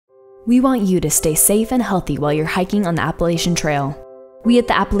We want you to stay safe and healthy while you're hiking on the Appalachian Trail. We at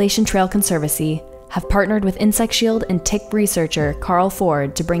the Appalachian Trail Conservancy have partnered with insect shield and tick researcher Karl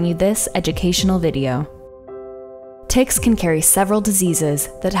Ford to bring you this educational video. Ticks can carry several diseases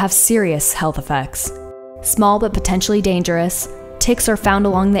that have serious health effects. Small but potentially dangerous, ticks are found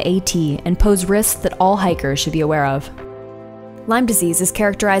along the AT and pose risks that all hikers should be aware of. Lyme disease is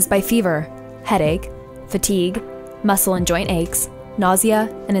characterized by fever, headache, fatigue, muscle and joint aches, nausea,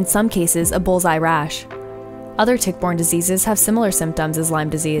 and in some cases, a bullseye rash. Other tick-borne diseases have similar symptoms as Lyme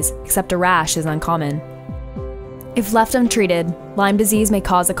disease, except a rash is uncommon. If left untreated, Lyme disease may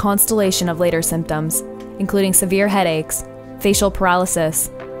cause a constellation of later symptoms, including severe headaches, facial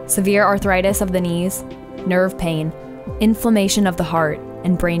paralysis, severe arthritis of the knees, nerve pain, inflammation of the heart,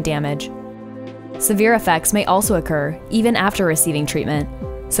 and brain damage. Severe effects may also occur even after receiving treatment,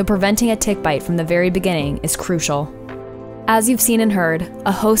 so preventing a tick bite from the very beginning is crucial. As you've seen and heard,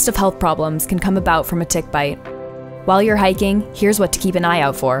 a host of health problems can come about from a tick bite. While you're hiking, here's what to keep an eye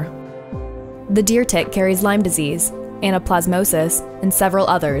out for. The deer tick carries Lyme disease, anaplasmosis, and several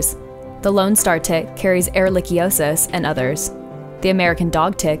others. The Lone Star tick carries ehrlichiosis and others. The American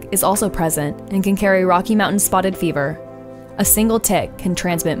dog tick is also present and can carry Rocky Mountain spotted fever. A single tick can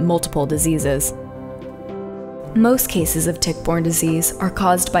transmit multiple diseases. Most cases of tick-borne disease are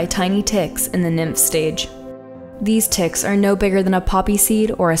caused by tiny ticks in the nymph stage. These ticks are no bigger than a poppy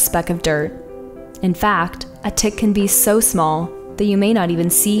seed or a speck of dirt. In fact, a tick can be so small that you may not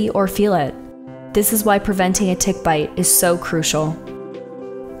even see or feel it. This is why preventing a tick bite is so crucial.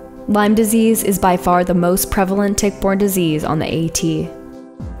 Lyme disease is by far the most prevalent tick-borne disease on the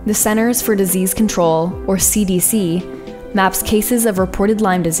AT. The Centers for Disease Control, or CDC, maps cases of reported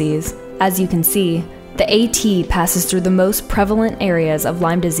Lyme disease. As you can see, the AT passes through the most prevalent areas of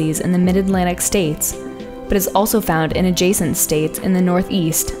Lyme disease in the mid-Atlantic states, but is also found in adjacent states in the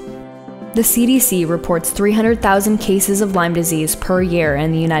Northeast. The CDC reports 300,000 cases of Lyme disease per year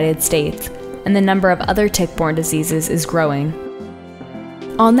in the United States, and the number of other tick-borne diseases is growing.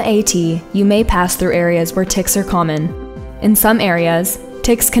 On the AT, you may pass through areas where ticks are common. In some areas,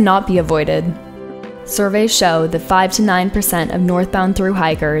 ticks cannot be avoided. Surveys show that 5 to 9% of northbound through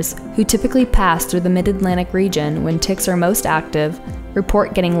hikers, who typically pass through the mid-Atlantic region when ticks are most active,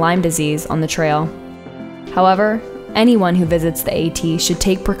 report getting Lyme disease on the trail. However, anyone who visits the AT should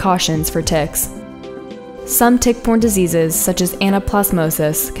take precautions for ticks. Some tick-borne diseases, such as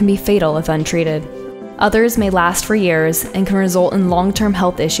anaplasmosis, can be fatal if untreated. Others may last for years and can result in long-term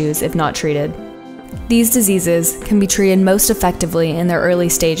health issues if not treated. These diseases can be treated most effectively in their early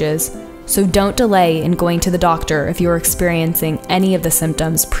stages, so don't delay in going to the doctor if you are experiencing any of the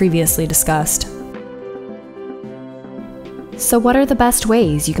symptoms previously discussed. So what are the best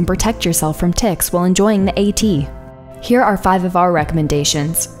ways you can protect yourself from ticks while enjoying the AT? Here are 5 of our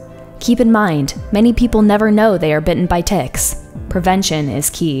recommendations. Keep in mind, many people never know they are bitten by ticks. Prevention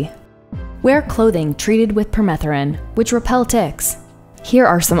is key. Wear clothing treated with permethrin, which repel ticks. Here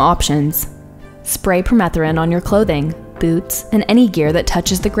are some options. Spray permethrin on your clothing, boots, and any gear that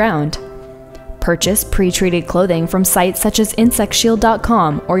touches the ground. Purchase pre-treated clothing from sites such as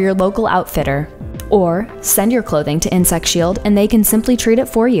insectshield.com or your local outfitter. Or send your clothing to Insect Shield and they can simply treat it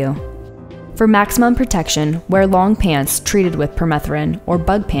for you. For maximum protection, wear long pants treated with permethrin or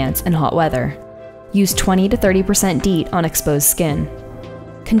bug pants in hot weather. Use 20 to 30% DEET on exposed skin.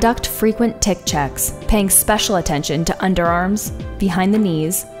 Conduct frequent tick checks, paying special attention to underarms, behind the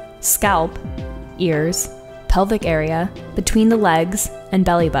knees, scalp, ears, pelvic area, between the legs, and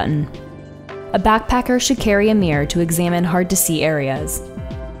belly button. A backpacker should carry a mirror to examine hard-to-see areas.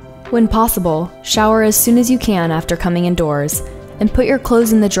 When possible, shower as soon as you can after coming indoors, and put your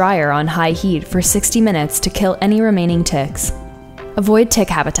clothes in the dryer on high heat for 60 minutes to kill any remaining ticks. Avoid tick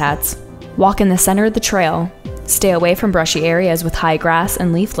habitats. Walk in the center of the trail, stay away from brushy areas with high grass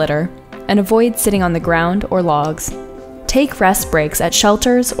and leaf litter, and avoid sitting on the ground or logs. Take rest breaks at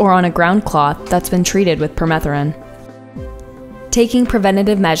shelters or on a ground cloth that's been treated with permethrin. Taking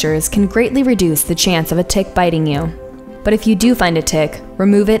preventative measures can greatly reduce the chance of a tick biting you. But if you do find a tick,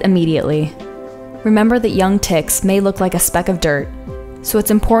 remove it immediately. Remember that young ticks may look like a speck of dirt, so it's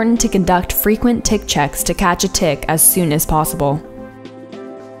important to conduct frequent tick checks to catch a tick as soon as possible.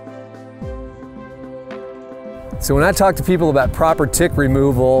 So when I talk to people about proper tick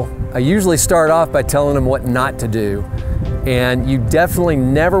removal, I usually start off by telling them what not to do. And you definitely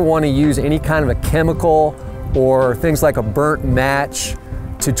never want to use any kind of a chemical or things like a burnt match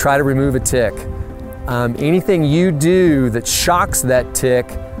to try to remove a tick. Anything you do that shocks that tick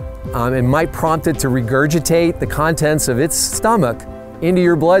and might prompt it to regurgitate the contents of its stomach into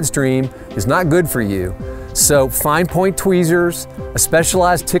your bloodstream is not good for you. So fine point tweezers, a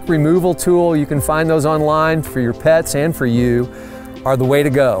specialized tick removal tool, you can find those online for your pets and for you, are the way to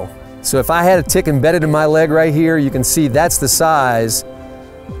go. So if I had a tick embedded in my leg right here, you can see that's the size,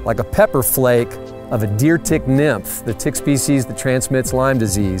 like a pepper flake, of a deer tick nymph, the tick species that transmits Lyme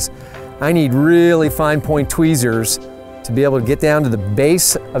disease. I need really fine point tweezers to be able to get down to the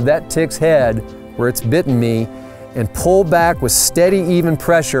base of that tick's head where it's bitten me and pull back with steady, even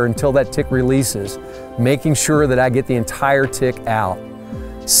pressure until that tick releases, making sure that I get the entire tick out.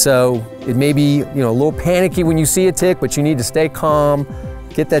 So it may be, a little panicky when you see a tick, but you need to stay calm,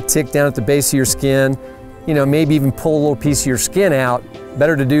 get that tick down at the base of your skin, maybe even pull a little piece of your skin out.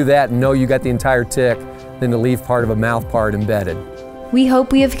 Better to do that and know you got the entire tick than to leave part of a mouth part embedded. We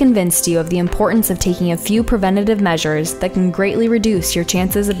hope we have convinced you of the importance of taking a few preventative measures that can greatly reduce your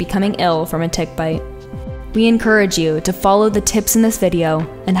chances of becoming ill from a tick bite. We encourage you to follow the tips in this video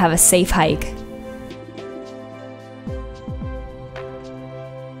and have a safe hike.